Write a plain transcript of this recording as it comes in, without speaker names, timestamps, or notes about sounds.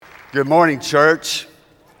Good morning, church.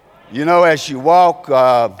 You know, as you walk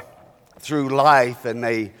through life and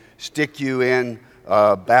they stick you in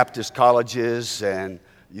Baptist colleges and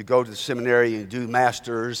you go to the seminary and do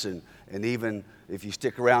masters and even if you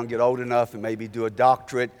stick around, get old enough and maybe do a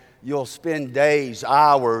doctorate, you'll spend days,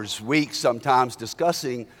 hours, weeks sometimes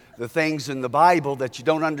discussing the things in the Bible that you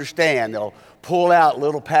don't understand. They'll pull out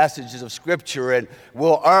little passages of Scripture and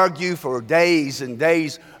we'll argue for days and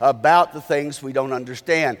days about the things we don't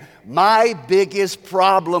understand. My biggest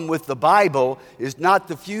problem with the Bible is not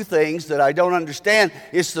the few things that I don't understand.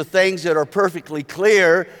 It's the things that are perfectly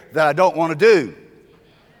clear that I don't want to do.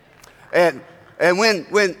 And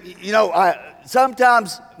when you know,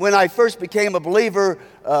 sometimes when I first became a believer,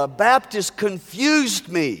 Baptists confused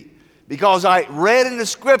me. Because I read in the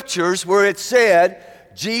Scriptures where it said,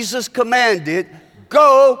 Jesus commanded,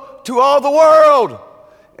 go to all the world.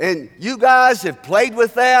 And you guys have played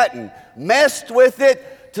with that and messed with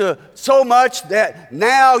it to so much that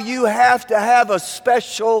now you have to have a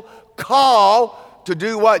special call to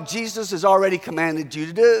do what Jesus has already commanded you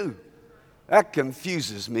to do. That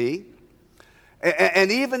confuses me.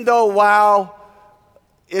 And even though while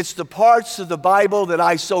it's the parts of the Bible that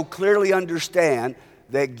I so clearly understand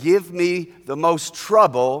that give me the most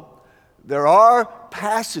trouble, there are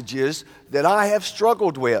passages that I have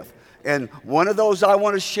struggled with. And one of those I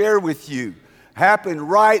want to share with you happened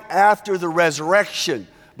right after the resurrection,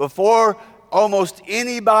 before almost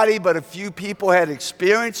anybody but a few people had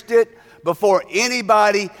experienced it, before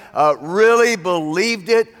anybody really believed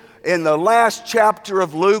it. In the last chapter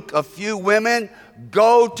of Luke, a few women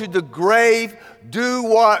go to the grave, do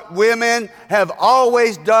what women have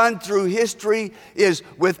always done through history, is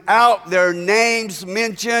without their names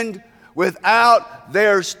mentioned, without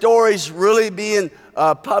their stories really being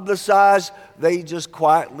publicized, they just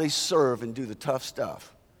quietly serve and do the tough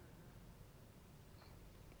stuff.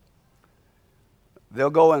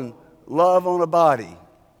 They'll go and love on a body,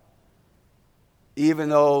 even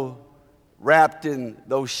though wrapped in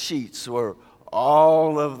those sheets were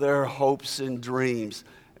all of their hopes and dreams.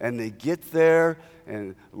 And they get there,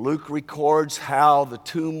 and Luke records how the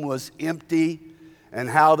tomb was empty and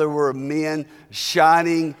how there were men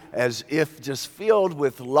shining as if just filled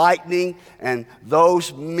with lightning. And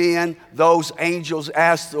those men, those angels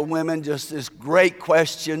asked the women just this great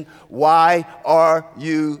question: why are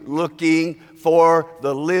you looking for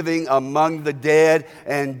the living among the dead?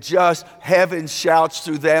 And just heaven shouts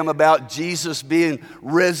through them about Jesus being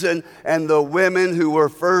risen. And the women who were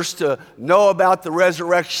first to know about the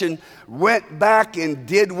resurrection went back and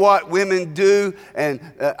did what women do. And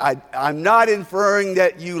I'm not inferring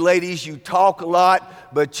that you ladies, you talk a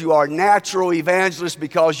lot, but you are natural evangelists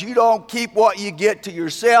because you don't keep what you get to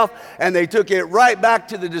yourself. And they took it right back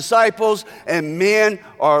to the disciples. And men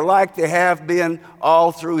are like they have been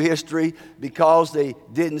all through history, because they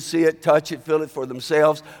didn't see it, touch it, feel it for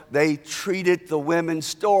themselves. They treated the women's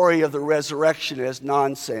story of the resurrection as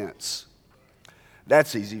nonsense.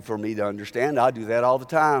 That's easy for me to understand. I do that all the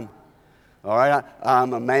time. All right,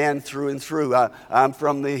 I'm a man through and through. I'm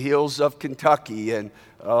from the hills of Kentucky, and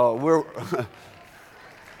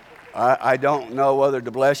I don't know whether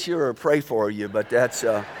to bless you or pray for you, but that's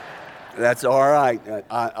all right.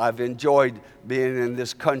 I've enjoyed being in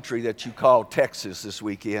this country that you call Texas this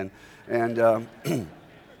weekend. And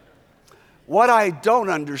what I don't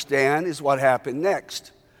understand is what happened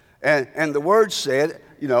next. And the word said,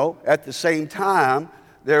 you know, at the same time,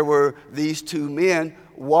 there were these two men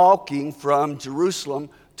walking from Jerusalem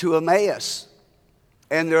to Emmaus.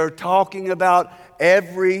 And they're talking about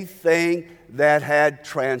everything that had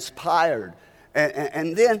transpired.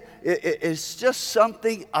 And then it's just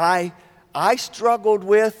something I struggled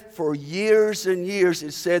with for years and years.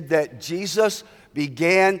 It said that Jesus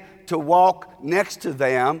began to walk next to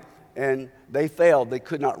them, and they failed. They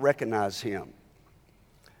could not recognize him.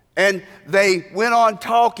 And they went on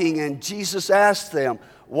talking, and Jesus asked them,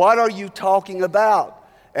 "What are you talking about?"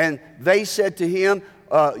 And they said to him,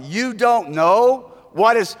 "You don't know?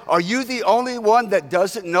 Are you the only one that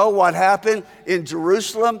doesn't know what happened in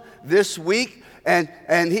Jerusalem this week?" And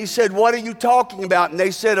he said, "What are you talking about?" And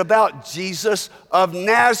they said, "About Jesus of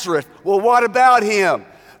Nazareth." "Well, what about him?"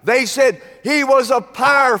 They said, "He was a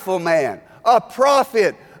powerful man, a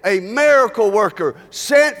prophet, a miracle worker,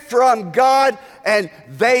 sent from God." And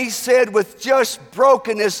they said with just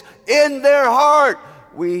brokenness in their heart,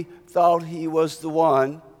 "We thought he was the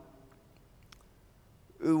one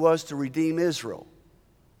who was to redeem Israel.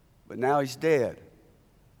 But now he's dead.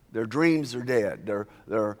 Their dreams are dead.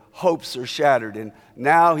 Their hopes are shattered. And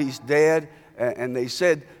now he's dead, And they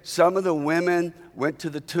said some of the women went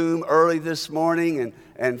to the tomb early this morning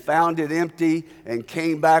and found it empty and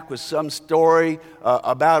came back with some story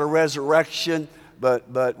about a resurrection,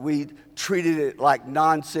 but we treated it like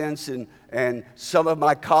nonsense. And some of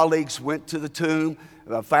my colleagues went to the tomb,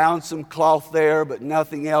 found some cloth there, but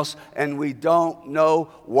nothing else, and we don't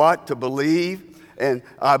know what to believe. And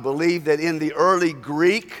I believe that in the early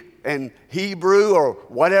Greek and Hebrew or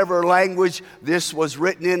whatever language this was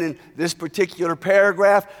written in this particular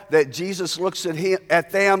paragraph, that Jesus looks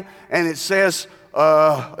at them and it says,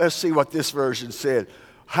 let's see what this version said.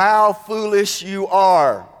 How foolish you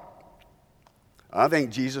are. I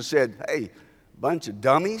think Jesus said, hey, bunch of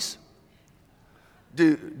dummies.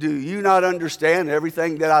 Do you not understand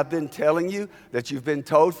everything that I've been telling you, that you've been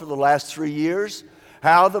told for the last 3 years?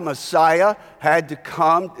 How the Messiah had to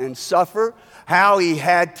come and suffer, how he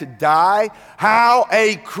had to die, how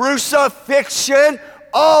a crucifixion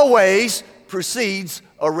always precedes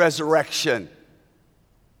a resurrection.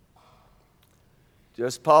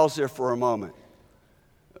 Just pause there for a moment.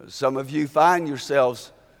 Some of you find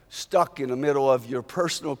yourselves stuck in the middle of your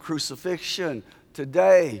personal crucifixion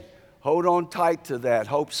today. Hold on tight to that.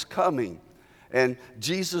 Hope's coming. And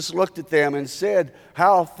Jesus looked at them and said,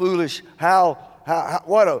 how foolish,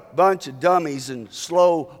 what a bunch of dummies and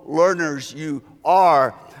slow learners you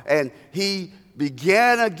are. And he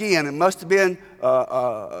began again. It must have been,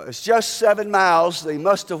 it's just 7 miles. They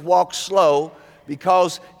must have walked slow,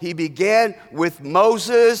 because he began with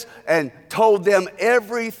Moses and told them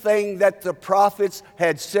everything that the prophets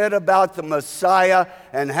had said about the Messiah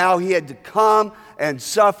and how he had to come and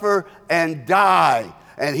suffer and die.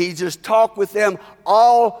 And he just talked with them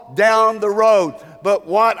all down the road. But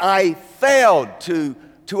what I failed to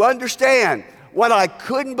understand, what I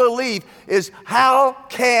couldn't believe, is how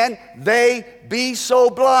can they be so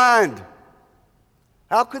blind?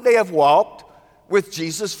 How could they have walked with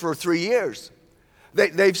Jesus for 3 years?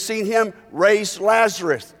 They've seen him raise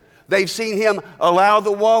Lazarus. They've seen him allow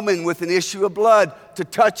the woman with an issue of blood to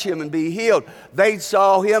touch him and be healed. They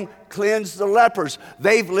saw him cleanse the lepers.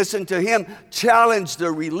 They've listened to him challenge the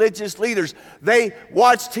religious leaders. They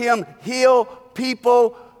watched him heal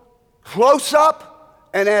people close up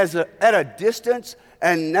and at a distance.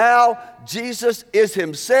 And now Jesus is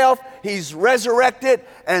himself. He's resurrected,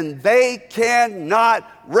 and they cannot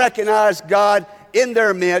recognize God in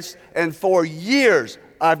their midst. And for years,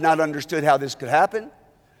 I've not understood how this could happen.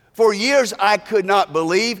 For years, I could not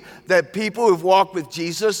believe that people who've walked with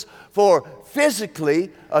Jesus for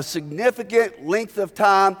physically a significant length of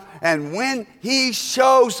time, and when he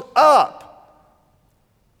shows up,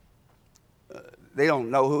 they don't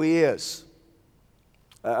know who he is.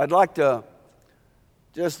 I'd like to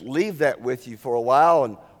just leave that with you for a while,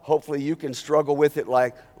 and hopefully you can struggle with it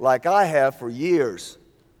like I have for years.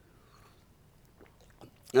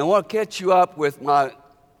 And I want to catch you up with my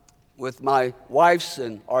wife's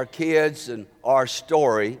and our kids and our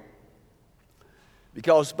story,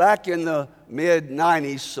 because back in the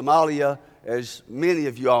mid-90s, Somalia, as many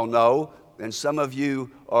of you all know, and some of you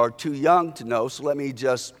are too young to know, so let me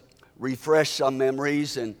just refresh some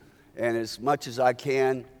memories and as much as I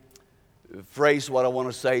can phrase what I want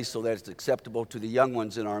to say so that it's acceptable to the young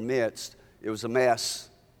ones in our midst. It was a mess.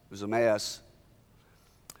 It was a mess.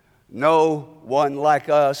 No one like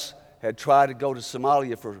us had tried to go to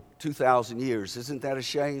Somalia for 2,000 years. Isn't that a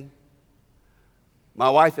shame? My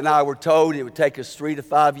wife and I were told it would take us 3 to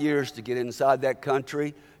 5 years to get inside that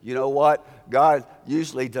country. You know what? God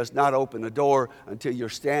usually does not open the door until you're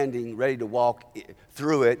standing ready to walk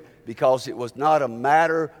through it, because it was not a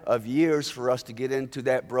matter of years for us to get into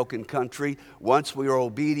that broken country. Once we were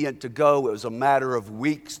obedient to go, it was a matter of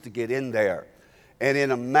weeks to get in there. And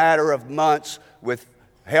in a matter of months, with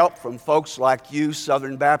help from folks like you,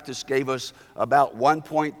 Southern Baptist gave us about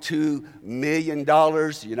 $1.2 million.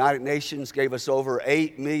 The United Nations gave us over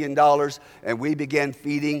 $8 million, and we began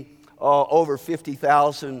feeding over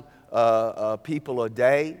 50,000 people a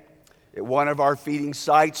day. At one of our feeding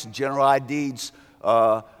sites, General Ideed's,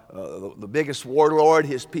 the biggest warlord,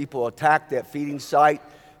 his people attacked that feeding site,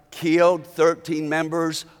 killed 13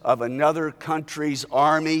 members of another country's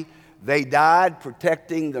army. They died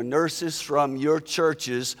protecting the nurses from your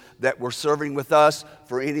churches that were serving with us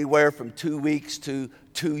for anywhere from 2 weeks to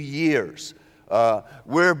 2 years.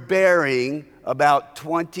 We're burying about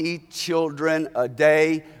 20 children a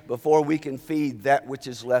day before we can feed that which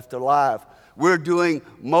is left alive. We're doing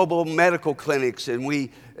mobile medical clinics, and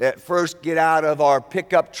we at first get out of our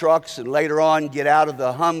pickup trucks and later on get out of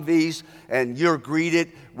the Humvees, and you're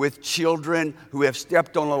greeted with children who have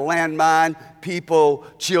stepped on a landmine,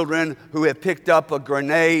 children who have picked up a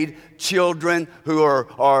grenade, children who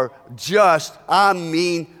are just,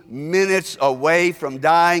 minutes away from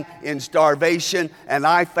dying in starvation. And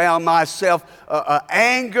I found myself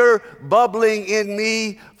anger bubbling in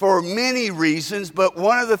me for many reasons, but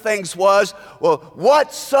one of the things was, well,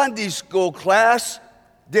 what Sunday school class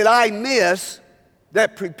did I miss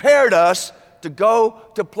that prepared us to go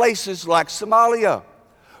to places like Somalia?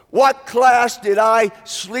 What class did I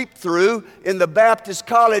sleep through in the Baptist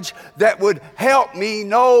college that would help me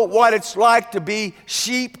know what it's like to be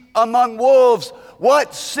sheep among wolves?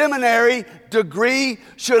 What seminary degree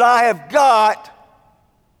should I have got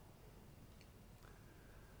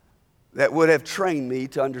that would have trained me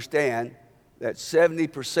to understand that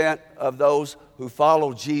 70% of those who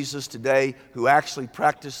follow Jesus today, who actually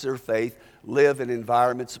practice their faith, live in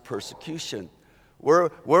environments of persecution?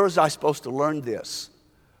 Where was I supposed to learn this?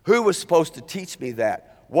 Who was supposed to teach me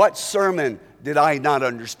that? What sermon did I not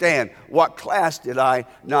understand? What class did I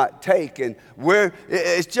not take? And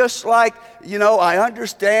it's just like, I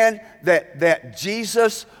understand that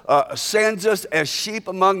Jesus sends us as sheep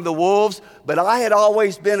among the wolves, but I had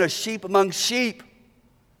always been a sheep among sheep.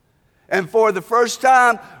 And for the first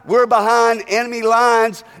time, we're behind enemy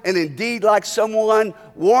lines, and indeed, like someone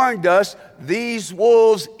warned us, these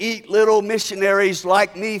wolves eat little missionaries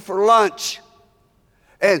like me for lunch.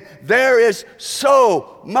 And there is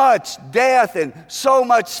so much death and so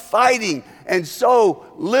much fighting and so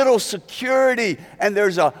little security. And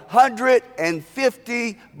there's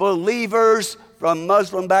 150 believers from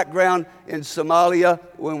Muslim background in Somalia.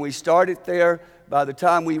 When we started there, by the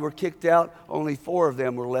time we were kicked out, only 4 of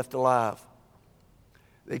them were left alive.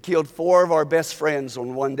 They killed 4 of our best friends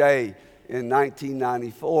on one day in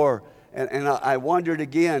 1994. And I wondered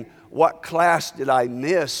again, what class did I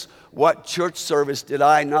miss? What church service did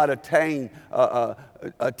I not attend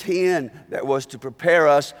that was to prepare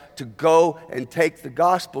us to go and take the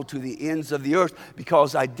gospel to the ends of the earth,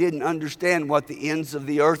 because I didn't understand what the ends of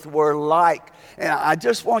the earth were like. And I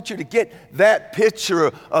just want you to get that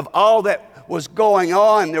picture of all that was going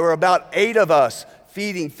on. There were about 8 of us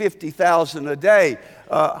feeding 50,000 a day,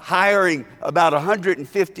 hiring about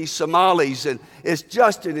 150 Somalis, and it's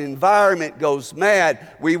just an environment goes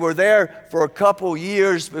mad. We were there for a couple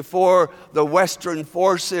years before the Western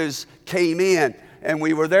forces came in, and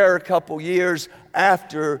we were there a couple years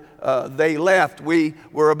after they left. We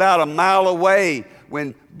were about a mile away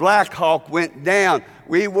when Black Hawk went down.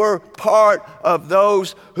 We were part of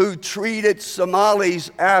those who treated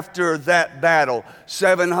Somalis after that battle.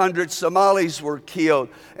 700 Somalis were killed,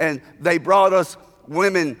 and they brought us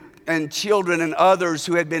women and children and others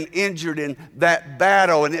who had been injured in that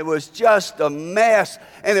battle, and it was just a mess.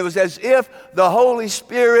 And it was as if the Holy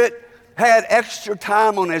Spirit had extra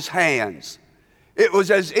time on his hands. It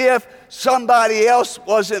was as if somebody else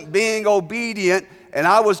wasn't being obedient, and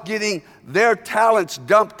I was getting their talents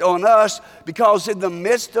dumped on us, because in the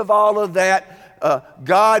midst of all of that,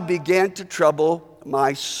 God began to trouble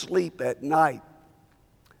my sleep at night.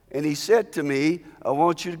 And he said to me, I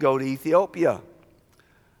want you to go to Ethiopia.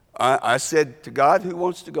 I said to God, who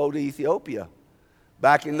wants to go to Ethiopia?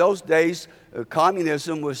 Back in those days,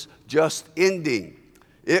 communism was just ending.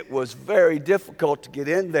 It was very difficult to get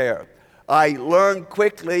in there. I learned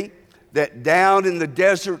quickly that down in the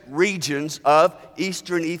desert regions of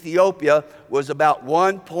eastern Ethiopia was about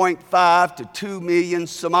 1.5 to 2 million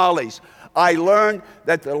Somalis. I learned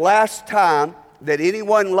that the last time that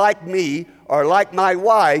anyone like me or like my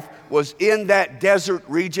wife was in that desert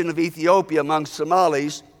region of Ethiopia among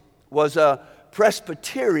Somalis was a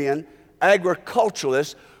Presbyterian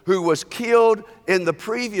agriculturalist who was killed in the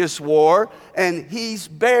previous war, and he's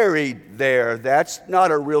buried there. That's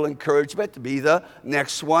not a real encouragement to be the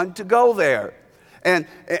next one to go there. And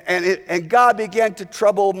God began to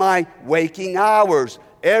trouble my waking hours.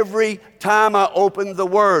 Every time I opened the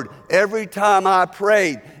Word, every time I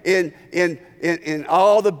prayed, in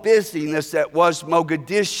all the busyness that was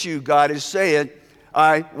Mogadishu, God is saying,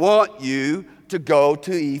 I want you to go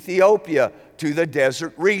to Ethiopia, to the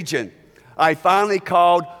desert region. I finally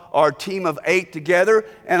called our team of 8 together,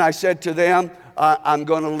 and I said to them, I'm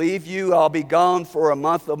going to leave you. I'll be gone for a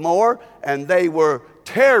month or more. And they were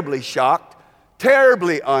terribly shocked,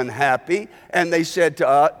 terribly unhappy. And they said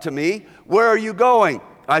to me, where are you going?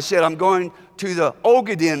 I said, I'm going to the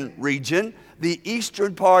Ogaden region, the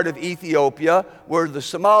eastern part of Ethiopia, where the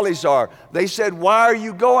Somalis are. They said, why are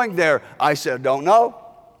you going there? I said, I don't know.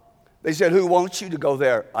 They said, who wants you to go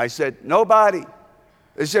there? I said, nobody.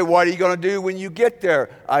 They said, what are you going to do when you get there?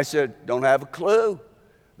 I said, don't have a clue.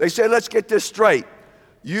 They said, let's get this straight.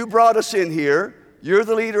 You brought us in here. You're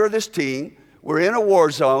the leader of this team. We're in a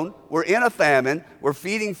war zone. We're in a famine. We're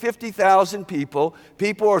feeding 50,000 people.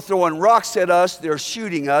 People are throwing rocks at us. They're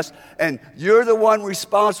shooting us. And you're the one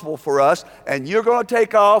responsible for us. And you're going to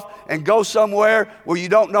take off and go somewhere where you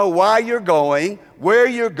don't know why you're going, where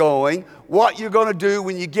you're going, what you're going to do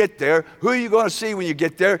when you get there, who you're going to see when you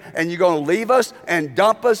get there, and you're going to leave us and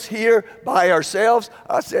dump us here by ourselves.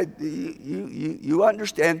 I said, you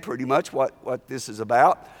understand pretty much what this is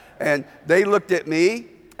about. And they looked at me,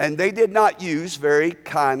 and they did not use very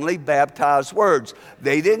kindly baptized words.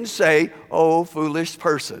 They didn't say, oh, foolish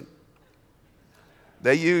person.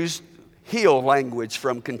 They used heel language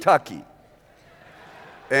from Kentucky.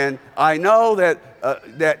 And I know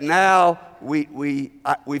that now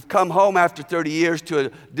we've come home after 30 years to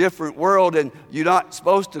a different world, and you're not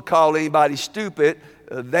supposed to call anybody stupid.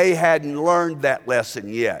 They hadn't learned that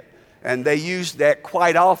lesson yet. And they used that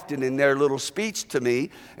quite often in their little speech to me.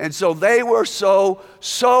 And so they were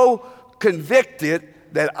so convicted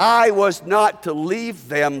that I was not to leave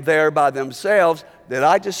them there by themselves, that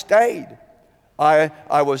I just stayed. I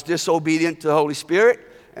was disobedient to the Holy Spirit,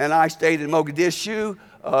 and I stayed in Mogadishu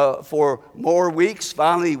for more weeks.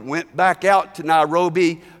 Finally went back out to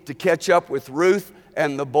Nairobi to catch up with Ruth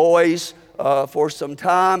and the boys for some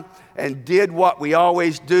time, and did what we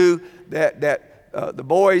always do, the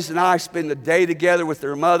boys and I spend the day together with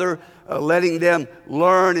their mother, letting them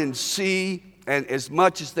learn and see, and as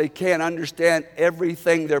much as they can understand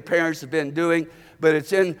everything their parents have been doing. But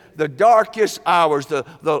it's in the darkest hours, the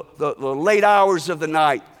late hours of the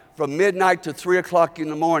night, from midnight to 3 o'clock in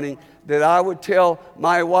the morning, that I would tell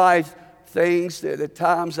my wife things that at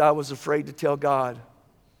times I was afraid to tell God.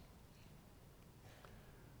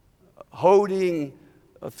 Holding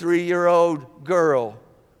a 3-year-old girl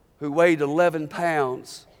who weighed 11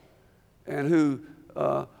 pounds, and who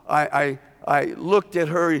I looked at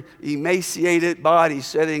her emaciated body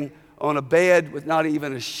sitting on a bed with not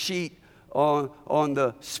even a sheet on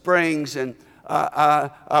the springs, and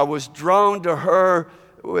I was drawn to her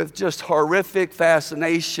with just horrific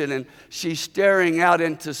fascination, and she's staring out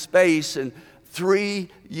into space, and 3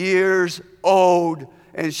 years old,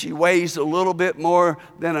 and she weighs a little bit more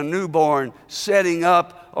than a newborn, sitting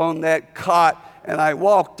up on that cot. And I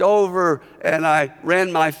walked over and I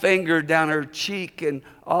ran my finger down her cheek, and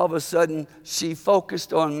all of a sudden she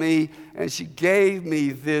focused on me, and she gave me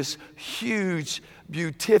this huge,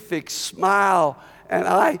 beatific smile. And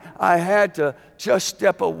I had to just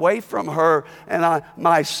step away from her, and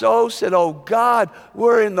my soul said, oh God,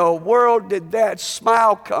 where in the world did that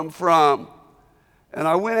smile come from? And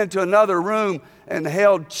I went into another room and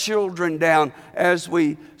held children down as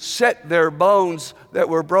we set their bones that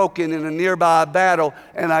were broken in a nearby battle.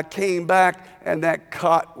 And I came back, and that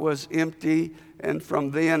cot was empty. And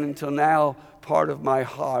from then until now, part of my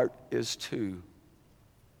heart is too.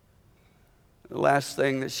 The last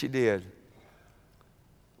thing that she did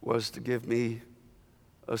was to give me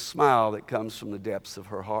a smile that comes from the depths of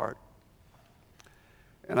her heart.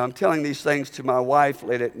 And I'm telling these things to my wife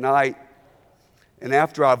late at night. And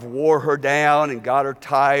after I've wore her down and got her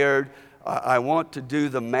tired, I want to do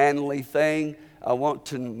the manly thing. I want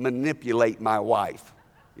to manipulate my wife.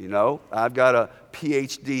 You know, I've got a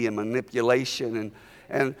PhD in manipulation.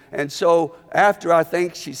 And so after I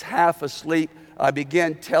think she's half asleep, I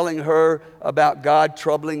began telling her about God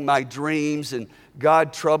troubling my dreams, and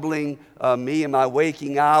God troubling me in my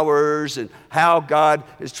waking hours, and how God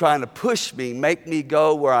is trying to push me, make me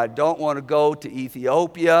go where I don't want to go, to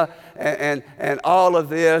Ethiopia, and all of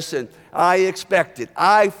this. And I expected,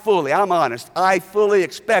 I'm honest, I fully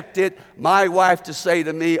expected my wife to say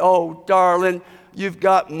to me, oh, darling, you've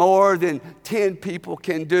got more than 10 people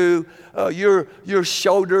can do. Your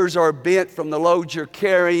shoulders are bent from the load you're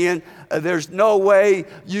carrying. There's no way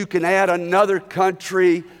you can add another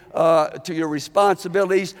country to your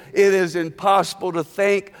responsibilities. It is impossible to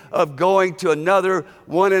think of going to another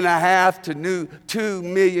 1.5 to 2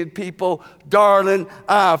 million people. Darling,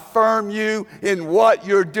 I affirm you in what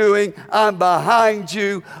you're doing. I'm behind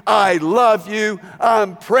you. I love you.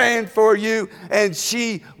 I'm praying for you. And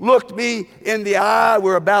she looked me in the eye.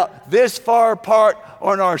 We're about this far apart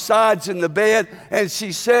on our sides in the bed. And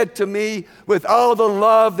she said to me, with all the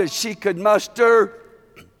love that she could muster,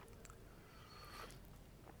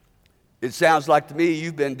 it sounds like to me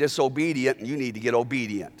you've been disobedient and you need to get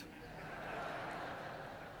obedient.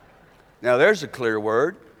 Now there's a clear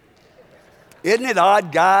word. Isn't it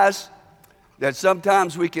odd, guys, that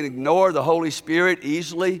sometimes we can ignore the Holy Spirit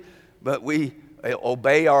easily, but we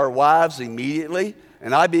obey our wives immediately,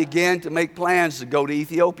 and I began to make plans to go to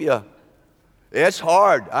Ethiopia. It's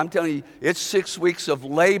hard. I'm telling you, it's 6 weeks of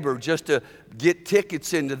labor just to get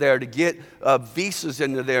tickets into there, to get visas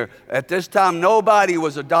into there. At this time, nobody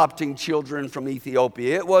was adopting children from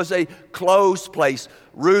Ethiopia. It was a closed place.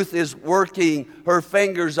 Ruth is working her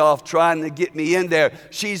fingers off trying to get me in there.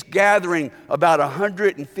 She's gathering about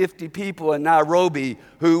 150 people in Nairobi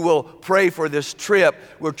who will pray for this trip.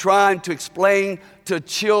 We're trying to explain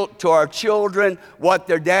to our children what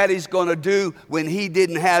their daddy's going to do when he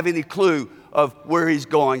didn't have any clue of where he's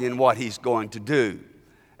going and what he's going to do,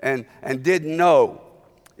 and didn't know.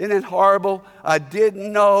 Isn't it horrible? I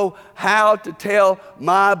didn't know how to tell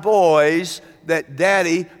my boys that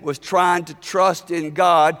Daddy was trying to trust in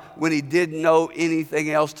God when he didn't know anything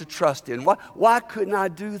else to trust in. Why couldn't I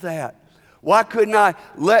do that? Why couldn't I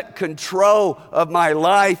let control of my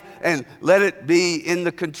life and let it be in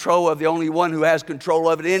the control of the only one who has control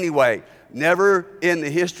of it anyway? Never in the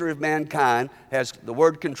history of mankind has the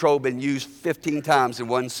word control been used 15 times in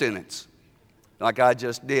one sentence, like I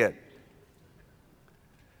just did.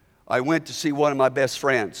 I went to see one of my best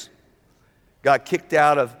friends. Got kicked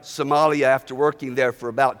out of Somalia after working there for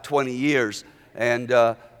about 20 years. And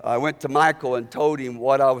I went to Michael and told him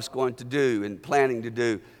what I was going to do and planning to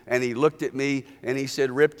do. And he looked at me and he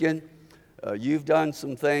said, Ripken, you've done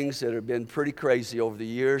some things that have been pretty crazy over the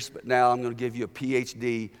years, but now I'm going to give you a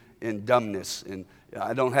PhD in dumbness. And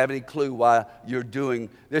I don't have any clue why you're doing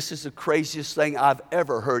this. Is the craziest thing I've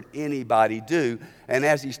ever heard anybody do. And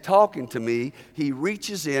as he's talking to me, he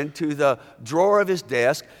reaches into the drawer of his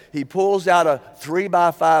desk. He pulls out a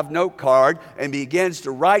 3x5 note card and begins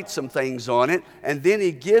to write some things on it. And then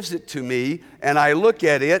he gives it to me, and I look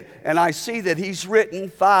at it, and I see that he's written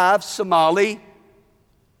 5 Somali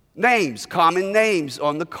names, common names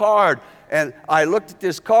on the card. And I looked at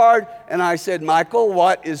this card, and I said, Michael,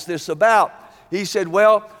 what is this about? He said,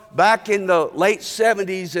 well, back in the late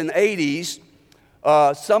 70s and 80s,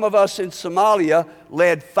 some of us in Somalia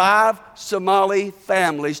led 5 Somali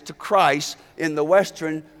families to Christ in the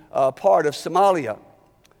western part of Somalia.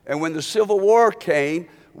 And when the Civil War came,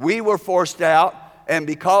 we were forced out, and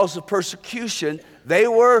because of persecution, they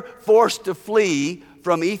were forced to flee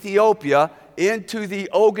from Ethiopia into the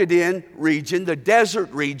Ogaden region, the desert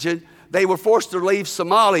region. They were forced to leave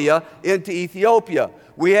Somalia into Ethiopia.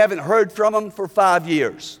 We haven't heard from them for 5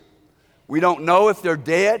 years. We don't know if they're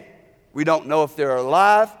dead. We don't know if they're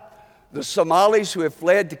alive. The Somalis who have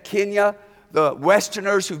fled to Kenya, the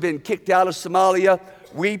Westerners who've been kicked out of Somalia,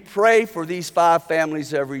 we pray for these 5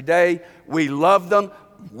 families every day. We love them.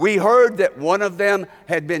 We heard that one of them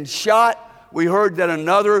had been shot. We heard that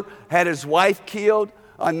another had his wife killed.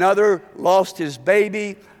 Another lost his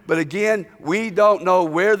baby. But again, we don't know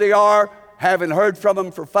where they are. Haven't heard from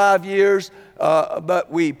them for 5 years.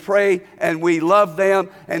 But we pray and we love them.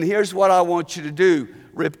 And here's what I want you to do,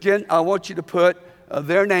 Ripken. I want you to put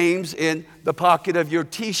their names in the pocket of your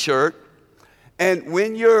T-shirt. And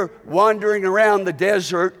when you're wandering around the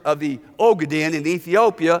desert of the Ogaden in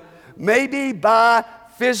Ethiopia, maybe by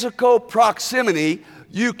physical proximity,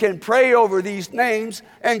 you can pray over these names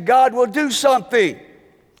and God will do something.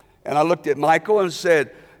 And I looked at Michael and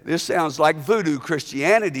said, this sounds like voodoo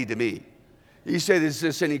Christianity to me. He said, is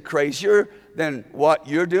this any crazier than what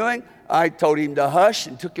you're doing? I told him to hush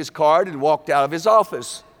and took his card and walked out of his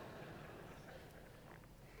office.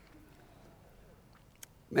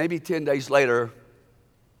 Maybe 10 days later,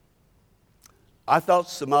 I thought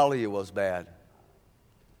Somalia was bad.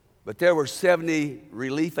 But there were 70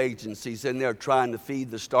 relief agencies in there trying to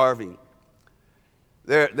feed the starving.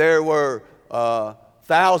 There were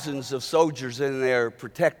thousands of soldiers in there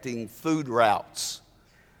protecting food routes.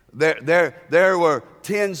 There were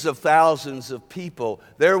tens of thousands of people.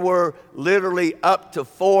 There were literally up to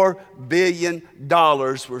 $4 billion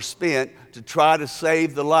were spent to try to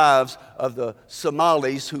save the lives of the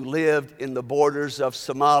Somalis who lived in the borders of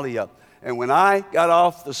Somalia. And when I got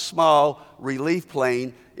off the small relief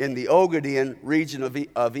plane in the Ogaden region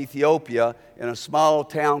of Ethiopia, in a small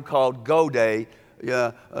town called Gode,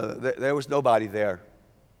 there was nobody there.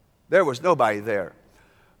 There was nobody there.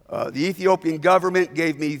 The Ethiopian government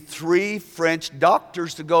gave me 3 French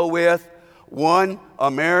doctors to go with, 1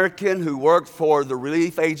 American who worked for the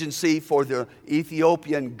relief agency for the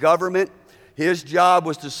Ethiopian government. His job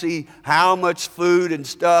was to see how much food and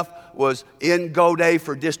stuff was in Gode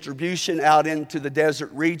for distribution out into the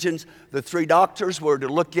desert regions. The 3 doctors were to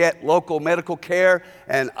look at local medical care,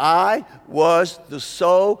 and I was the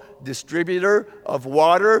sole distributor of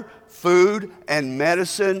water, food, and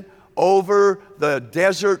medicine over the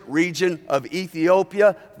desert region of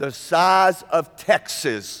Ethiopia, the size of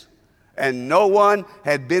Texas. and no one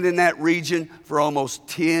had been in that region for almost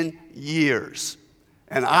 10 years.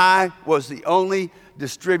 And I was the only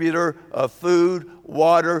distributor of food,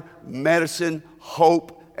 water, medicine,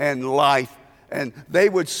 hope, and life. And they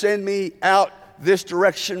would send me out this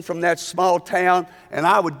direction from that small town, and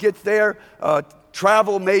I would get there,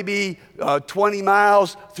 travel maybe 20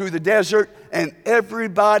 miles through the desert, and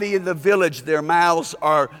everybody in the village, their mouths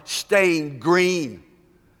are stained green.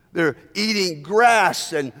 They're eating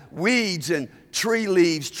grass and weeds and tree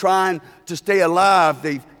leaves, trying to stay alive.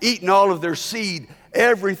 They've eaten all of their seed,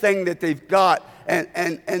 everything that they've got.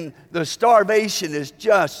 And the starvation is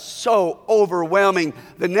just so overwhelming.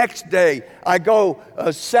 The next day, I go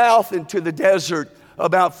south into the desert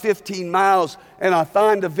about 15 miles, and I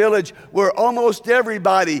find a village where almost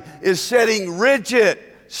everybody is sitting rigid,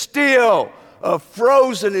 still,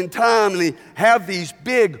 frozen in time, and they have these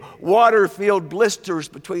big water-filled blisters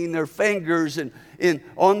between their fingers and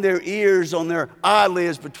on their ears, on their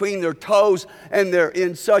eyelids, between their toes, and they're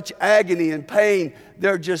in such agony and pain.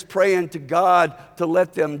 They're just praying to God to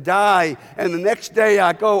let them die. And the next day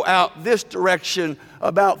I go out this direction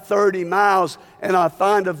about 30 miles, and I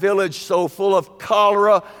find a village so full of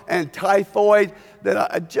cholera and typhoid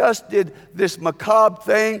that I just did this macabre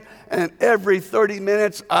thing, and every 30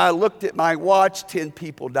 minutes I looked at my watch, 10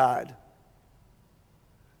 people died.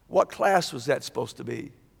 What class was that supposed to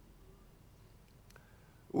be?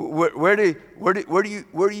 Where do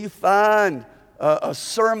you find a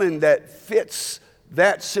sermon that fits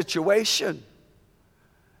that situation?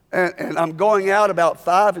 And I'm going out about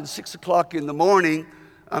 5 and 6 o'clock in the morning.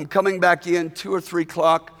 I'm coming back in 2 or 3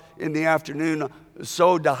 o'clock in the afternoon,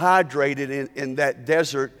 so dehydrated in that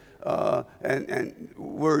desert. And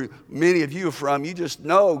where many of you are from, you just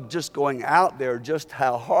know, just going out there, just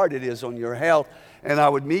how hard it is on your health. And I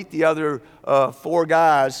would meet the other 4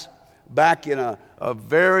 guys back in a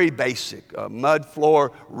very basic mud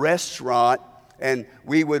floor restaurant, and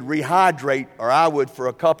we would rehydrate, or I would, for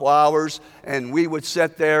a couple hours, and we would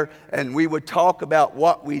sit there and we would talk about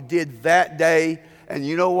what we did that day. And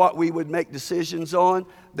you know what we would make decisions on?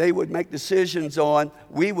 We would make decisions on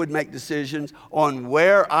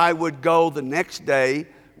where I would go the next day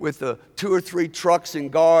with the 2 or 3 trucks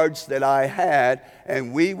and guards that I had,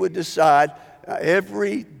 and we would decide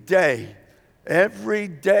every day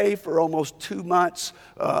for almost 2 months,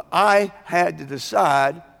 I had to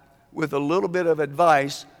decide, with a little bit of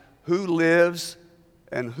advice, who lives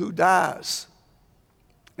and who dies.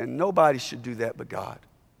 And nobody should do that but God.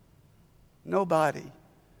 Nobody.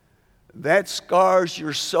 That scars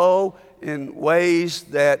your soul in ways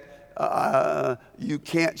that you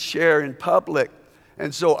can't share in public.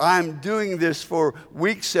 And so I'm doing this for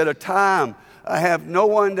weeks at a time. I have no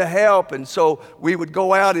one to help, and so we would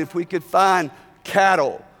go out if we could find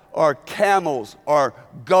cattle or camels or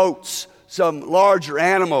goats, some larger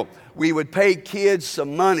animal. We would pay kids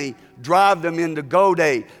some money, drive them into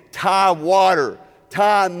Godey, tie water,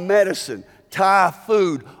 tie medicine, tie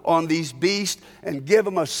food on these beasts, and give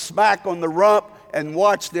them a smack on the rump and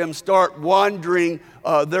watch them start wandering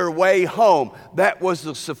their way home. That was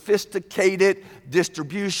the sophisticated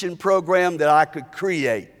distribution program that I could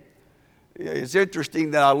create. It's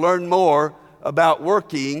interesting that I learned more about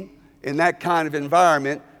working in that kind of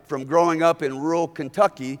environment from growing up in rural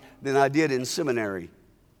Kentucky than I did in seminary.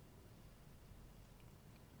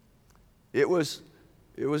 It was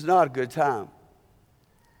not a good time.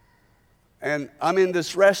 And I'm in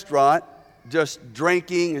this restaurant just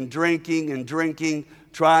drinking and drinking and drinking,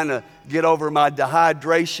 trying to get over my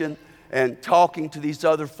dehydration and talking to these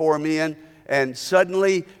other 4 men. And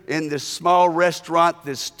suddenly, in this small restaurant,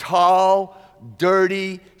 this tall,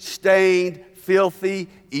 dirty, stained, filthy,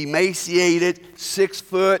 emaciated,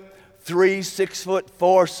 6'3",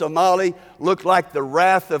 6'4" Somali, looked like the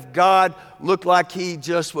wrath of God, looked like he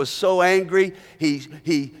just was so angry. He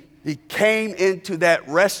came into that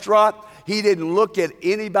restaurant. He didn't look at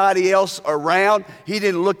anybody else around. He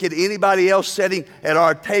didn't look at anybody else sitting at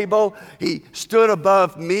our table. He stood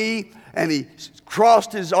above me, and he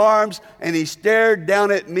crossed his arms, and he stared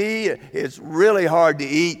down at me. It's really hard to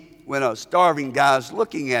eat when a starving guy's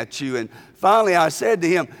looking at you. And finally I said to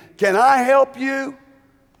him, "Can I help you?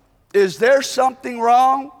 Is there something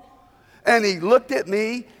wrong?" And he looked at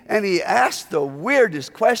me, and he asked the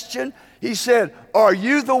weirdest question. He said, "Are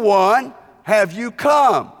you the one? Have you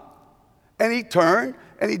come?" And he turned,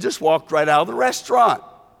 and he just walked right out of the restaurant.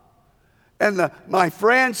 And my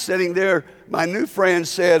friend sitting there, my new friend,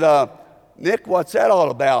 said, "Nick, what's that all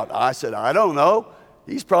about?" I said, "I don't know.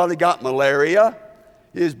 He's probably got malaria.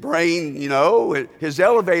 His brain, his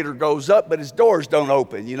elevator goes up, but his doors don't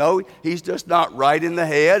open. He's just not right in the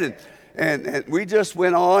head." and we just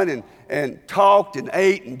went on and talked and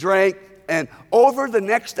ate and drank. And over the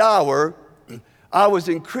next hour, I was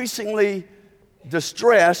increasingly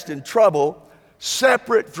distressed and troubled,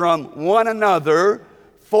 separate from one another.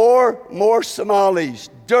 4 more Somalis,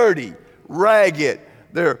 dirty, ragged,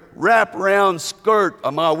 their wraparound skirt,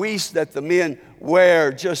 a mawis that the men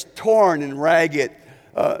wear, just torn and ragged.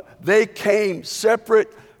 They came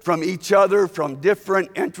separate from each other from different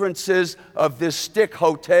entrances of this stick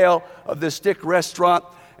hotel, of this stick restaurant,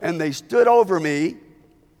 and they stood over me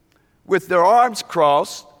with their arms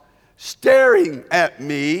crossed, staring at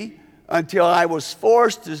me until I was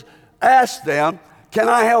forced to ask them, "Can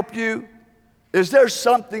I help you? Is there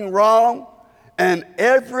something wrong?" And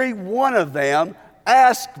every one of them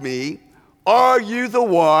asked me, "Are you the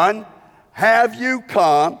one? Have you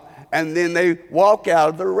come?" And then they walk out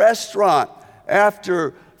of the restaurant.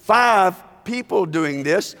 After 5 people doing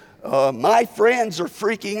this, my friends are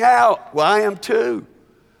freaking out. Well, I am too.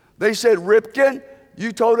 They said, "Ripken,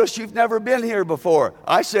 you told us you've never been here before."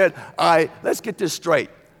 I said, let's get this straight.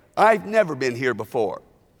 I've never been here before.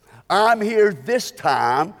 I'm here this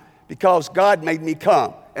time because God made me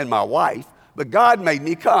come, and my wife, but God made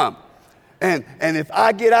me come. And if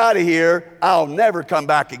I get out of here, I'll never come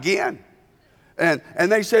back again.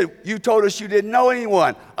 And they said, "You told us you didn't know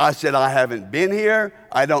anyone." I said, "I haven't been here.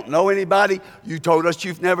 I don't know anybody." "You told us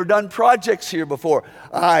you've never done projects here before."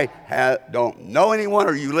 "I don't know anyone."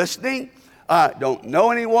 "Are you listening?" "I don't know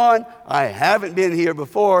anyone. I haven't been here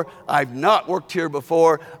before. I've not worked here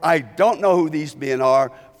before. I don't know who these men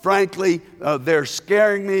are. Frankly, they're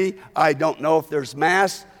scaring me. I don't know if there's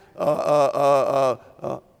mass,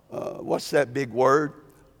 what's that big word?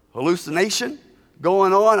 Hallucination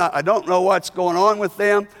going on. I don't know what's going on with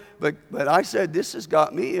them." But I said, this has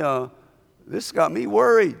got me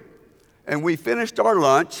worried. And we finished our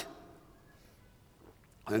lunch,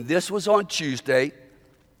 and this was on Tuesday.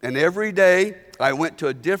 And every day I went to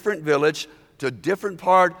a different village, to a different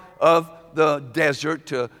part of the desert,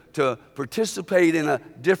 to participate in a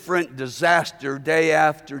different disaster day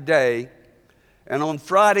after day. And on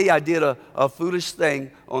Friday, I did a foolish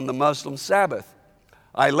thing on the Muslim Sabbath.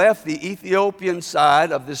 I left the Ethiopian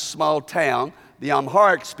side of this small town, the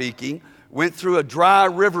Amharic speaking, went through a dry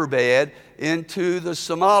riverbed into the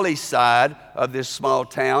Somali side of this small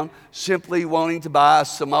town, simply wanting to buy a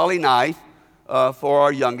Somali knife for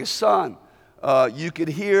our youngest son. You could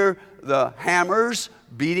hear the hammers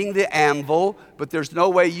beating the anvil, but there's no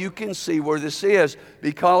way you can see where this is,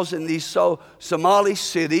 because in these Somali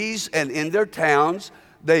cities and in their towns,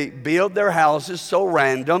 they build their houses so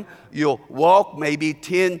random. You'll walk maybe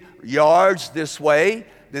 10 yards this way,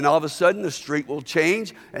 then all of a sudden the street will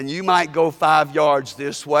change, and you might go 5 yards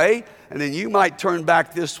this way, and then you might turn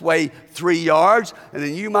back this way 3 yards, and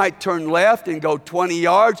then you might turn left and go 20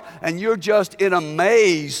 yards, and you're just in a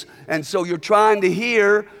maze. And so you're trying to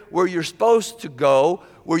hear where you're supposed to go,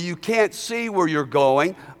 where you can't see where you're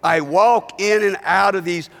going. I walk in and out of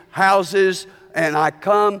these houses, and I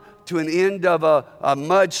come to an end of a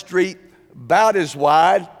mud street about as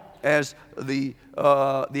wide as the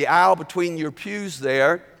aisle between your pews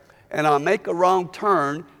there, and I make a wrong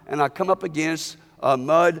turn, and I come up against a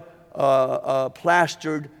mud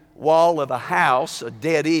plastered wall of a house, a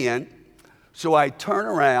dead end. So I turn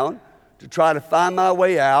around to try to find my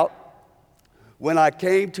way out. When I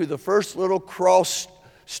came to the first little cross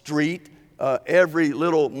street, every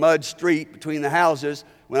little mud street between the houses,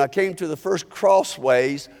 when I came to the first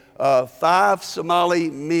crossways, 5 Somali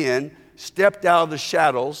men stepped out of the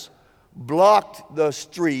shadows, blocked the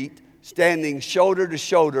street, standing shoulder to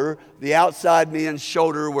shoulder. The outside men's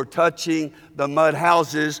shoulder were touching the mud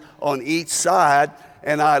houses on each side.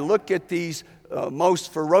 And I look at these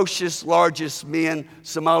most ferocious, largest men,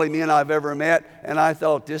 Somali men I've ever met, and I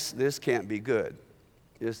thought, this can't be good.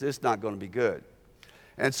 This is not going to be good.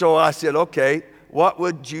 And so I said, okay, what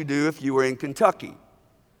would you do if you were in Kentucky?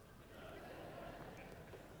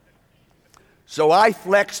 So I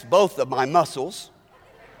flexed both of my muscles,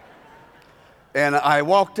 and I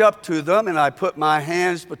walked up to them, and I put my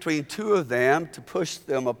hands between 2 of them to push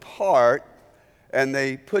them apart, and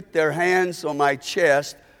they put their hands on my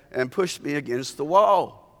chest and pushed me against the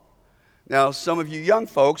wall. Now, some of you young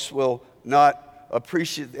folks will not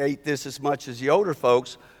appreciate this as much as the older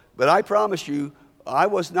folks, but I promise you, I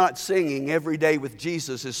was not singing "Every Day with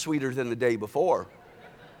Jesus is Sweeter Than the Day Before."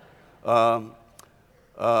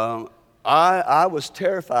 I was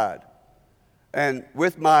terrified. And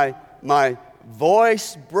with my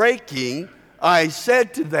voice breaking, I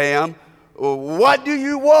said to them, "What do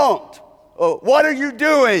you want? What are you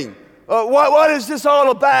doing? What is this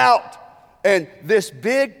all about?" And this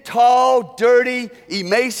big, tall, dirty,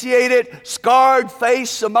 emaciated,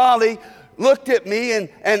 scarred-faced Somali looked at me and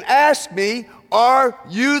asked me, "Are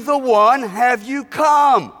you the one? Have you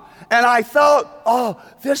come?" And I thought, oh,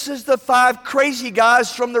 this is the 5 crazy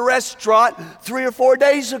guys from the restaurant 3 or 4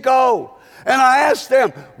 days ago. And I asked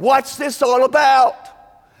them, "What's this all about?"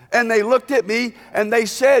 And they looked at me and they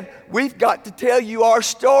said, "We've got to tell you our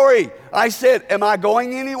story." I said, "Am I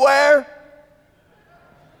going anywhere?"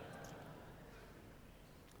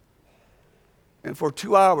 And for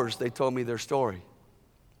 2 hours, they told me their story.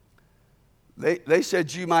 They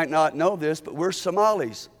said, "You might not know this, but we're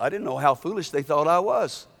Somalis." I didn't know how foolish they thought I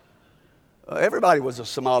was. Everybody was a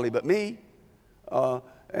Somali but me.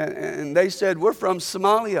 And they said, "We're from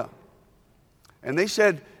Somalia." And they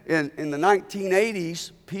said, in the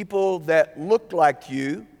 1980s, people that looked like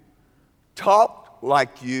you, talked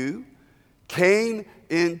like you, came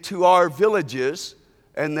into our villages,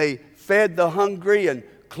 and they fed the hungry and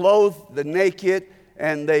clothed the naked,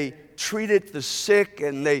 and they treated the sick,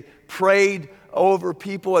 and they prayed over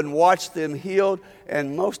people and watched them healed.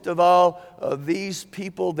 And most of all, these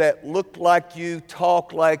people that looked like you,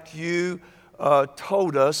 talked like you,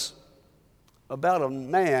 told us about a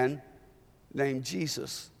man named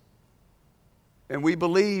Jesus. And we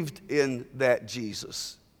believed in that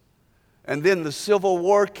Jesus. And then the Civil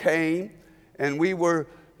War came, and we were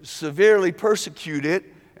severely persecuted.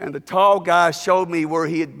 And the tall guy showed me where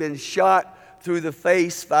he had been shot through the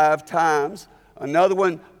face 5 times. Another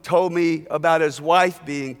one told me about his wife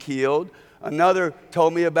being killed. Another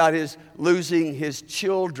told me about his losing his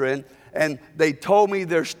children. And they told me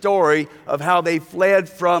their story of how they fled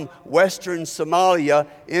from western Somalia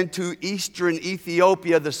into eastern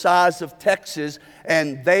Ethiopia, the size of Texas,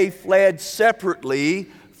 and they fled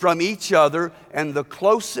separately from each other, and the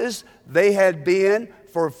closest they had been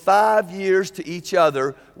for 5 years to each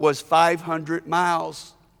other was 500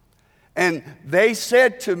 miles. And they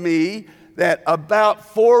said to me that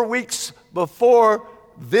about 4 weeks before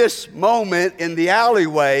this moment in the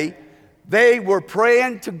alleyway, they were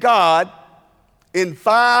praying to God in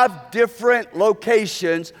 5 different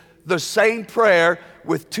locations, the same prayer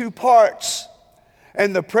with 2 parts.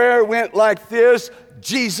 And the prayer went like this: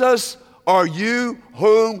 "Jesus, are you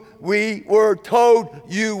whom we were told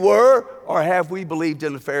you were, or have we believed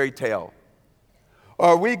in a fairy tale?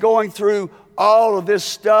 Are we going through all of this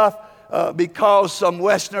stuff because some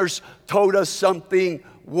Westerners told us something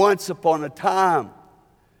once upon a time?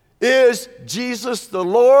 Is Jesus the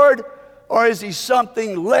Lord, or is he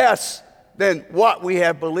something less than what we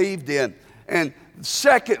have believed in?" And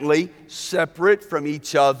secondly, separate from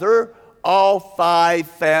each other, all 5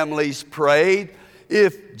 families prayed,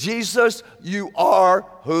 "If Jesus, you are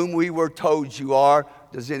whom we were told you are,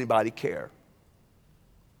 does anybody care?"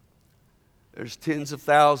 There's tens of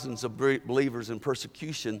thousands of believers in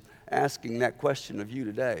persecution asking that question of you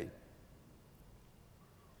today.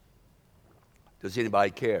 Does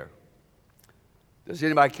anybody care? Does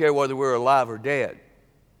anybody care whether we're alive or dead?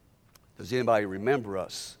 Does anybody remember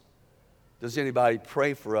us? Does anybody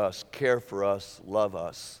pray for us, care for us, love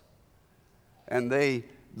us? And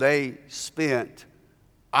they spent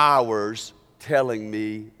hours telling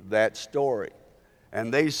me that story.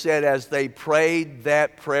 And they said as they prayed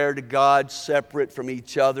that prayer to God separate from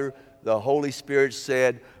each other, the Holy Spirit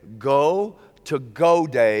said, "Go to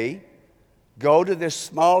Gode, go to this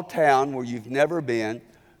small town where you've never been.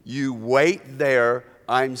 You wait there.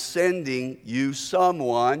 I'm sending you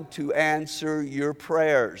someone to answer your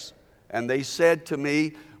prayers." And they said to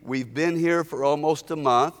me, "We've been here for almost a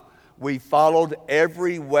month. We followed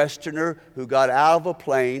every Westerner who got out of a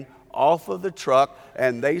plane, off of the truck,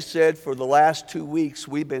 and they said for the last 2 weeks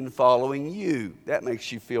we've been following you." That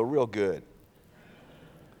makes you feel real good.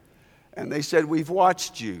 And they said, "We've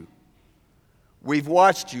watched you. We've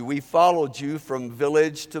watched you. We followed you from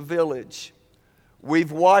village to village.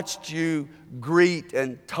 We've watched you greet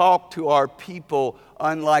and talk to our people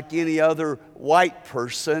unlike any other white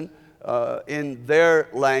person in their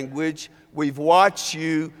language. We've watched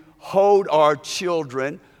you hold our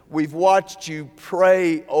children. We've watched you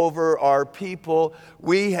pray over our people.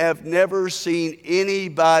 We have never seen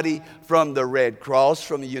anybody from the Red Cross,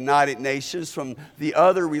 from the United Nations, from the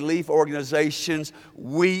other relief organizations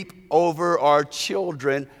weep over our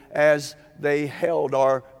children as they held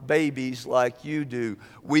our babies like you do.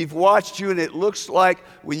 We've watched you, and it looks like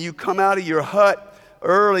when you come out of your hut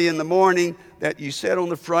early in the morning that you sit on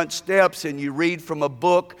the front steps and you read from a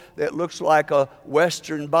book that looks like a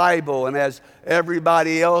Western Bible. And as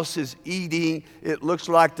everybody else is eating, it looks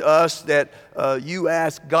like to us that you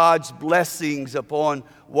ask God's blessings upon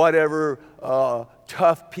whatever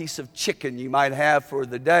tough piece of chicken you might have for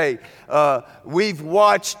the day. We've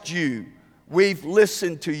watched you. We've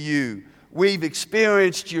listened to you. We've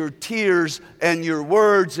experienced your tears and your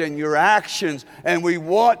words and your actions, and we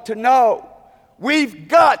want to know. We've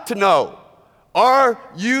got to know. Are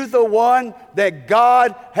you the one that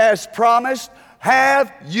God has promised? Have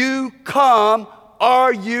you come?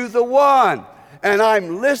 Are you the one? And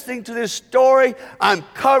I'm listening to this story. I'm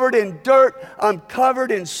covered in dirt. I'm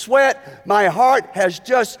covered in sweat. My heart has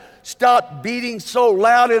just stopped beating so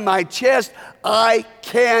loud in my chest. I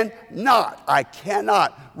cannot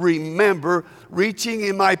remember reaching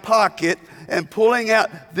in my pocket and pulling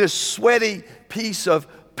out this sweaty piece of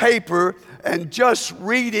paper and just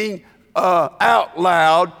reading out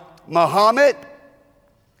loud, Muhammad,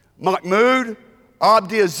 Mahmoud,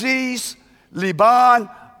 Abdiaziz, Liban,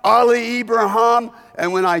 Ali Ibrahim.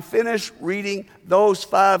 And when I finished reading those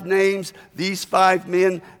 5 names, these 5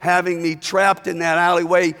 men having me trapped in that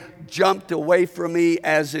alleyway jumped away from me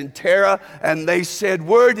as in terror. And they said,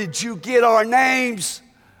 "Where did you get our names?"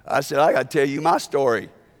 I said, "I got to tell you my story."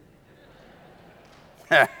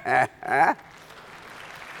 And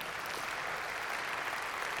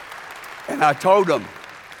I told them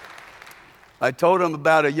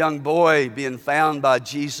about a young boy being found by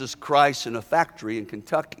Jesus Christ in a factory in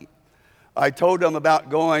Kentucky. I told them about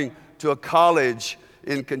going to a college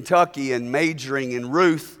in Kentucky and majoring in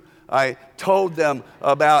Ruth. I told them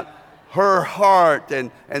about her heart and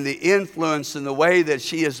the influence and the way that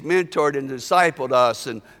she has mentored and discipled us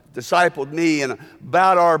and discipled me, and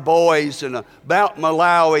about our boys, and about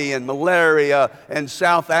Malawi and malaria and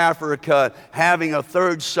South Africa, having a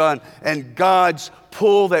 3rd son, and God's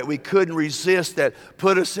pull that we couldn't resist that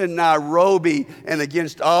put us in Nairobi, and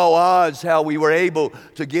against all odds how we were able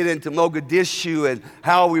to get into Mogadishu, and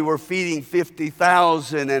how we were feeding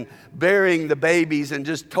 50,000 and burying the babies, and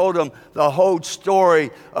just told them the whole story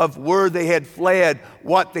of where they had fled,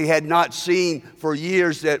 what they had not seen for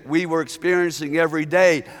years that we were experiencing every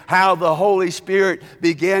day, how the Holy Spirit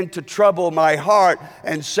began to trouble my heart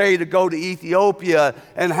and say to go to Ethiopia,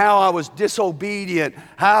 and how I was disobedient,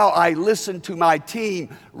 how I listened to my team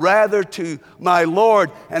rather to my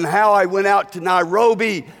Lord, and how I went out to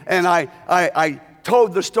Nairobi and I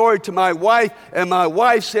told the story to my wife, and my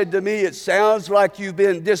wife said to me, "It sounds like you've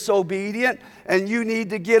been disobedient and you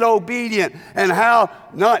need to get obedient." And how,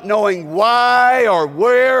 not knowing why or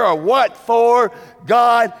where or what for,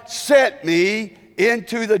 God sent me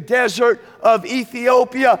into the desert of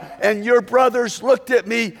Ethiopia. And your brothers looked at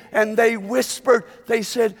me and they whispered, they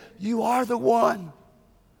said, "You are the one.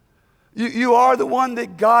 You are the one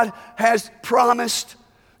that God has promised.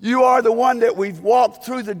 You are the one that we've walked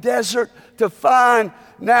through the desert to find.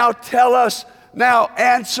 Now tell us, now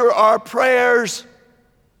answer our prayers."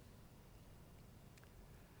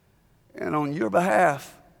 And on your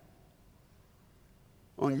behalf,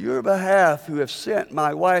 who have sent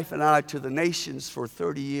my wife and I to the nations for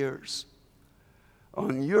 30 years,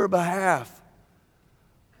 on your behalf,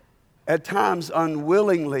 at times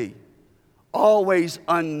unwillingly, always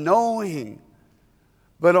unknowing,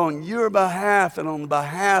 but on your behalf and on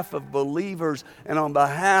behalf of believers and on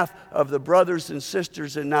behalf of the brothers and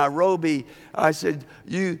sisters in Nairobi, I said,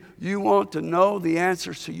 you want to know the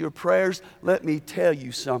answers to your prayers? Let me tell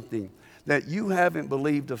you something, that you haven't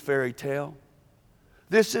believed a fairy tale.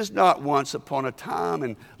 This is not once upon a time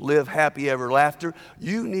and live happy ever after.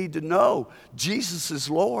 You need to know Jesus is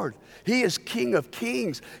Lord. He is King of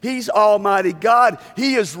Kings. He's Almighty God.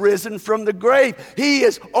 He is risen from the grave. He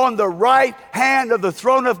is on the right hand of the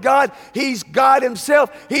throne of God. He's God Himself.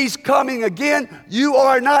 He's coming again. You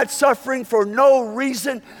are not suffering for no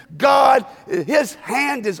reason. God, His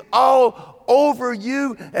hand is all over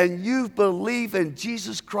you, and you believe in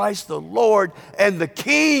Jesus Christ the Lord and the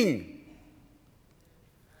King.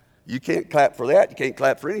 You can't clap for that. You can't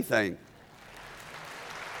clap for anything.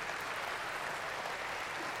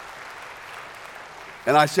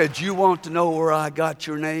 And I said, "You want to know where I got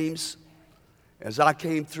your names?" As I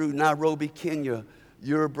came through Nairobi, Kenya,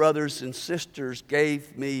 your brothers and sisters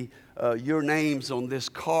gave me your names on this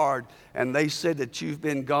card, and they said that you've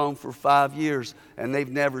been gone for 5 years, and they've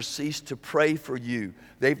never ceased to pray for you.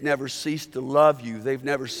 They've never ceased to love you. They've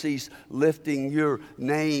never ceased lifting your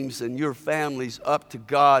names and your families up to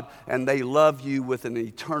God, and they love you with an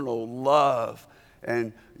eternal love.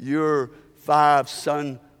 And your 5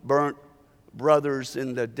 sunburnt brothers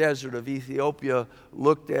in the desert of Ethiopia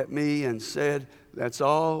looked at me and said, "That's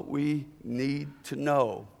all we need to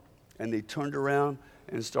know." And they turned around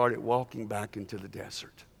and started walking back into the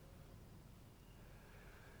desert.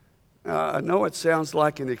 I know it sounds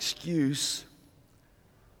like an excuse,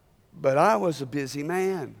 but I was a busy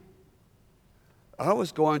man. I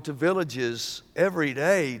was going to villages every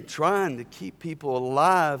day trying to keep people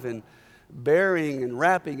alive and burying and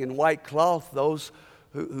wrapping in white cloth those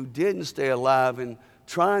who didn't stay alive, and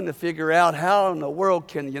trying to figure out how in the world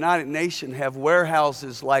can the United Nations have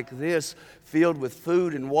warehouses like this filled with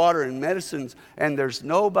food and water and medicines, and there's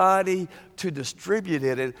nobody to distribute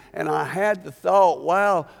it. And I had the thought,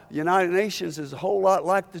 wow, the United Nations is a whole lot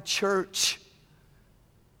like the church,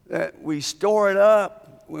 that we store it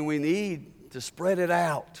up when we need to spread it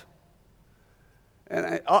out.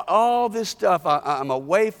 And all this stuff, I'm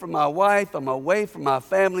away from my wife, I'm away from my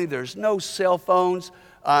family, there's no cell phones.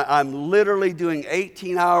 I'm literally doing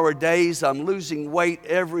 18-hour days. I'm losing weight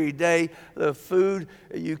every day. The food,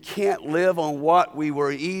 you can't live on what we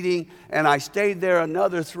were eating. And I stayed there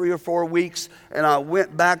another 3 or 4 weeks, and I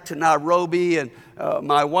went back to Nairobi, and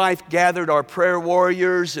my wife gathered our prayer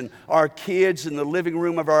warriors and our kids in the living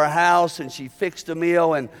room of our house, and she fixed a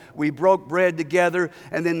meal, and we broke bread together,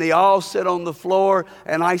 and then they all sat on the floor,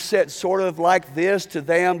 and I sat sort of like this to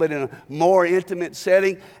them, but in a more intimate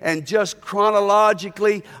setting, and just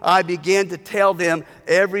chronologically, I began to tell them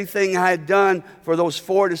everything I had done for those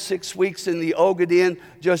 4 to 6 weeks in the Ogaden,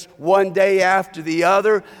 just one day after the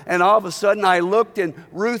other. And all of a sudden I looked, and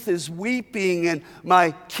Ruth is weeping, and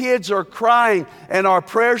my kids are crying, and our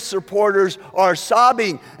prayer supporters are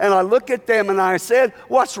sobbing. And I look at them and I said,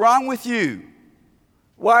 "What's wrong with you?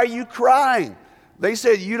 Why are you crying?" They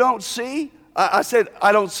said, "You don't see?" I said,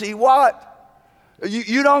 "I don't see what?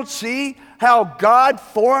 You don't see how God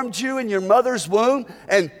formed you in your mother's womb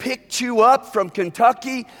and picked you up from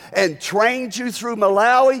Kentucky and trained you through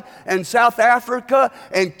Malawi and South Africa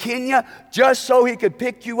and Kenya just so He could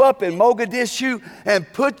pick you up in Mogadishu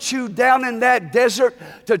and put you down in that desert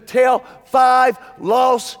to tell 5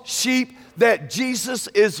 lost sheep that Jesus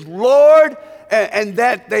is Lord and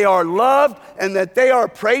that they are loved and that they are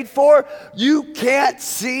prayed for? You can't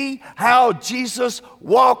see how Jesus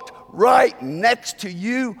walked right next to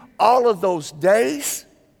you all of those days?"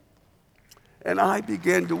 And I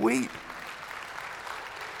began to weep.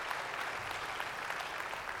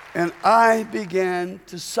 And I began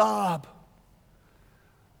to sob.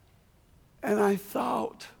 And I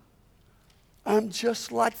thought, I'm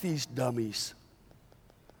just like these dummies.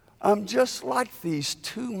 I'm just like these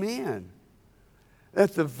 2 men.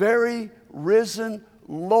 That the very risen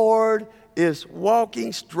Lord is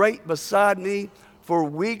walking straight beside me for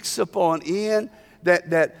weeks upon end,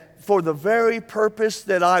 that for the very purpose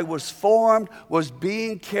that I was formed was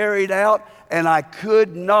being carried out, and I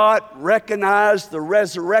could not recognize the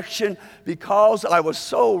resurrection because I was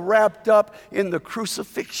so wrapped up in the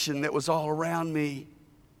crucifixion that was all around me.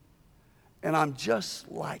 And I'm just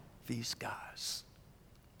like these guys.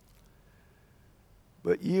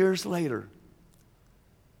 But years later,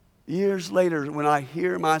 when I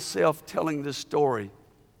hear myself telling this story,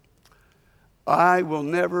 I will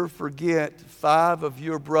never forget 5 of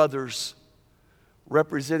your brothers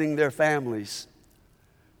representing their families,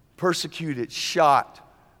 persecuted, shot,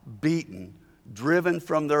 beaten, driven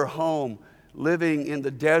from their home, living in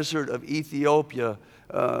the desert of Ethiopia,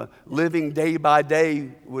 living day by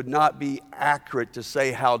day would not be accurate to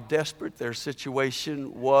say how desperate their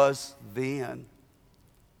situation was then.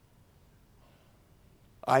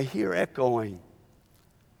 I hear echoing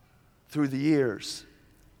through the years,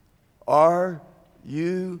 "Are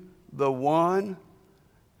you the one?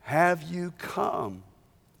 Have you come?"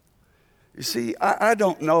 You see, I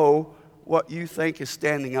don't know what you think is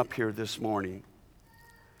standing up here this morning.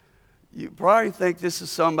 You probably think this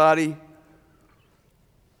is somebody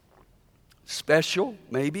special,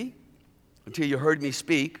 maybe, until you heard me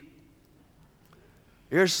speak.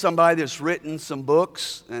 Here's somebody that's written some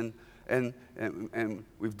books, and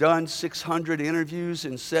we've done 600 interviews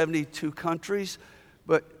in 72 countries.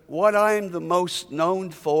 But what I am the most known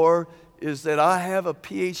for is that I have a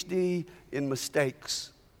PhD in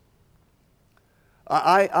mistakes.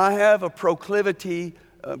 I have a proclivity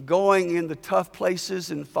of going into tough places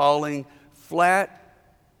and falling flat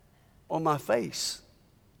on my face.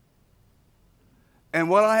 And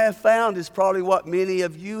what I have found is probably what many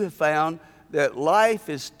of you have found, that life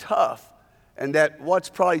is tough. And that what's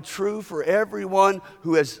probably true for everyone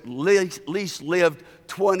who has at least lived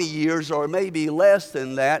 20 years or maybe less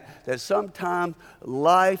than that, that sometimes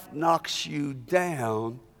life knocks you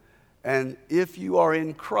down. And if you are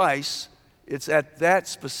in Christ, it's at that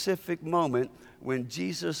specific moment when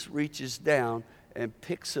Jesus reaches down and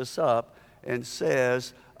picks us up and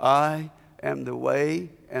says, "I am the way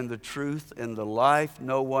and the truth and the life.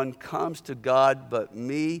 No one comes to God but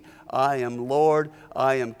me. I am Lord.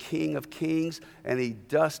 I am King of kings. And He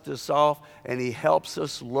dusts us off and He helps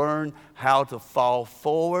us learn how to fall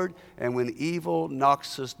forward. And when evil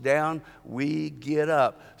knocks us down, we get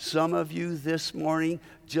up. Some of you this morning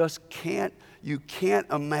just can't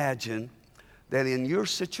imagine that in your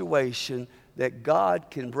situation that God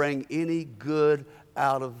can bring any good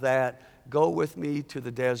out of that. Go with me to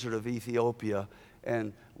the desert of Ethiopia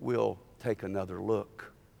and we'll take another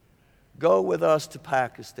look. Go with us to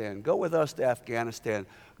Pakistan. Go with us to Afghanistan.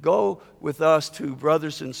 Go with us to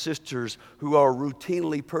brothers and sisters who are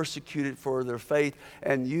routinely persecuted for their faith,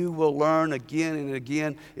 and you will learn again and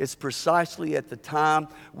again. It's precisely at the time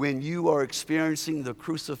when you are experiencing the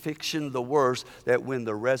crucifixion the worst that when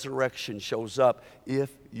the resurrection shows up,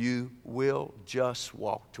 if you will just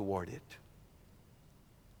walk toward it.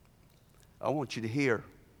 I want you to hear.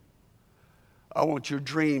 I want your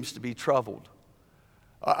dreams to be troubled.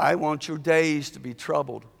 I want your days to be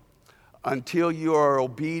troubled until you are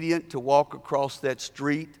obedient to walk across that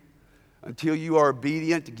street, until you are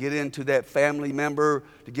obedient to get into that family member,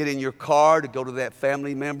 to get in your car, to go to that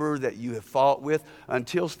family member that you have fought with,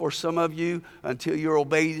 until for some of you, until you're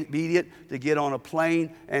obedient to get on a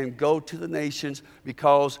plane and go to the nations,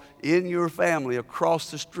 because in your family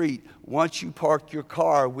across the street, once you park your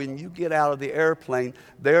car, when you get out of the airplane,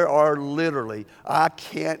 there are literally, I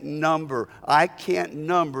can't number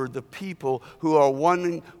the people who are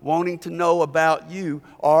wanting to know about you.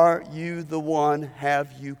 Are you the one?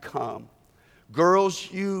 Have you come? Girls,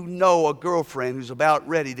 you know a girlfriend who's about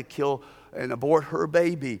ready to kill and abort her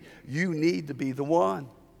baby. You need to be the one.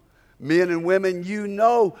 Men and women, you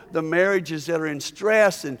know the marriages that are in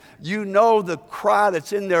stress, and you know the cry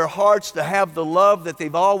that's in their hearts to have the love that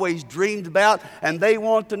they've always dreamed about, and they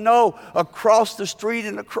want to know across the street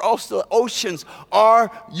and across the oceans, are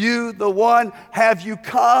you the one? Have you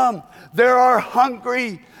come? There are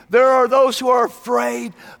hungry. There are those who are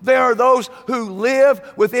afraid. There are those who live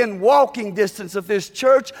within walking distance of this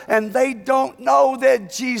church, and they don't know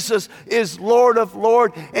that Jesus is Lord of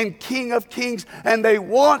Lords and King of Kings, and they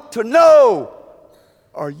want to know,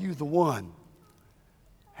 are you the one?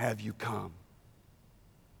 Have you come?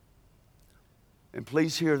 And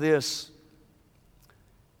please hear this.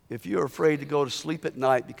 If you're afraid to go to sleep at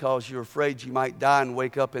night because you're afraid you might die and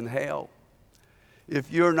wake up in hell,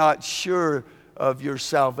 if you're not sure of your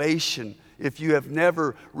salvation, if you have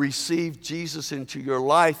never received Jesus into your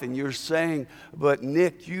life and you're saying, but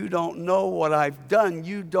Nick, you don't know what I've done.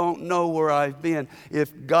 You don't know where I've been.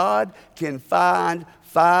 If God can find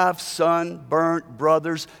 5 sunburnt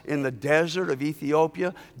brothers in the desert of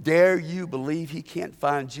Ethiopia, dare you believe He can't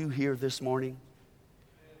find you here this morning?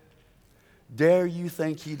 Dare you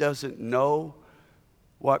think He doesn't know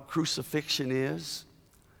what crucifixion is?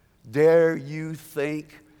 Dare you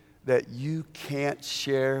think that you can't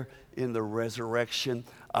share in the resurrection?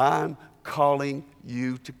 I'm calling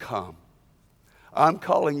you to come. I'm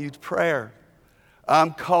calling you to prayer.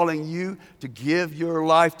 I'm calling you to give your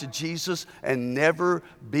life to Jesus and never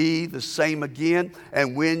be the same again.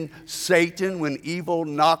 And when evil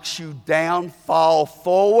knocks you down, fall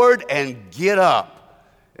forward and get up.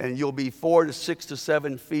 And you'll be 4 to 6 to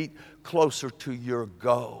 7 feet closer to your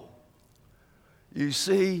goal. You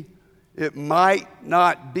see, it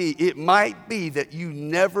might be that you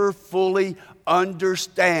never fully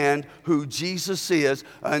understand who Jesus is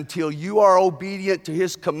until you are obedient to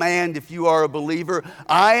His command if you are a believer.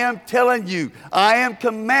 I am telling you, I am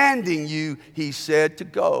commanding you, He said, to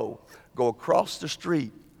go. Go across the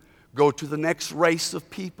street. Go to the next race of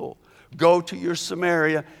people. Go to your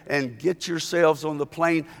Samaria and get yourselves on the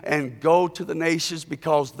plane and go to the nations,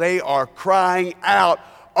 because they are crying out,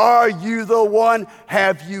 are you the one?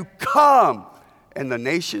 Have you come? And the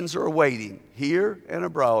nations are waiting here and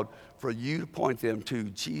abroad for you to point them to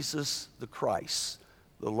Jesus the Christ,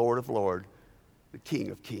 the Lord of Lords, the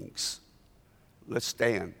King of Kings. Let's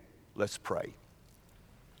stand. Let's pray.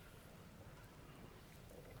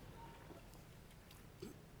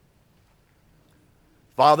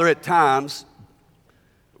 Father, at times,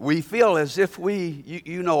 we feel as if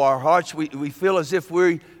you know our hearts, we feel as if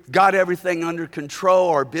we got everything under control,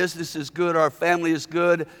 our business is good, our family is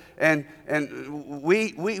good, and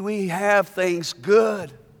we have things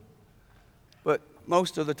good. But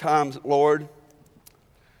most of the times, Lord,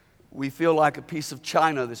 we feel like a piece of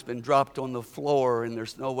china that's been dropped on the floor and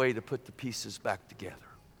there's no way to put the pieces back together.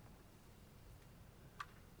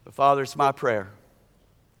 But Father, it's my prayer.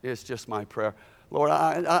 It's just my prayer. Lord,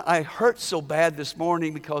 I hurt so bad this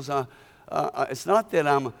morning because it's not that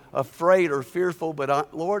I'm afraid or fearful,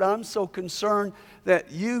 but Lord, I'm so concerned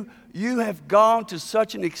that you have gone to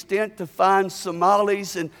such an extent to find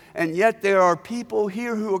Somalis, and yet there are people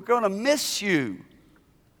here who are going to miss you.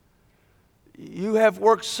 You have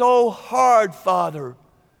worked so hard, Father,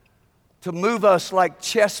 to move us like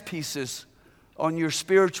chess pieces on your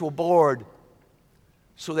spiritual board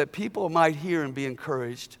so that people might hear and be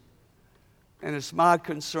encouraged. And it's my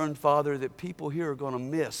concern, Father, that people here are going to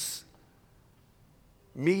miss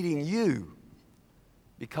meeting you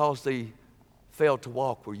because they failed to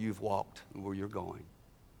walk where you've walked and where you're going.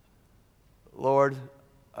 Lord,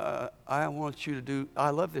 I want you to do,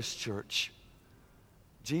 I love this church.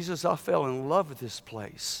 Jesus, I fell in love with this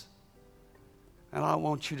place. And I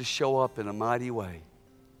want you to show up in a mighty way.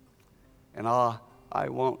 And I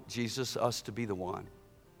want, Jesus, us to be the ones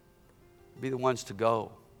to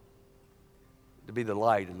go, to be the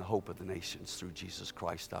light and the hope of the nations through Jesus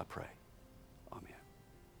Christ, I pray. Amen.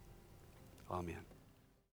 Amen.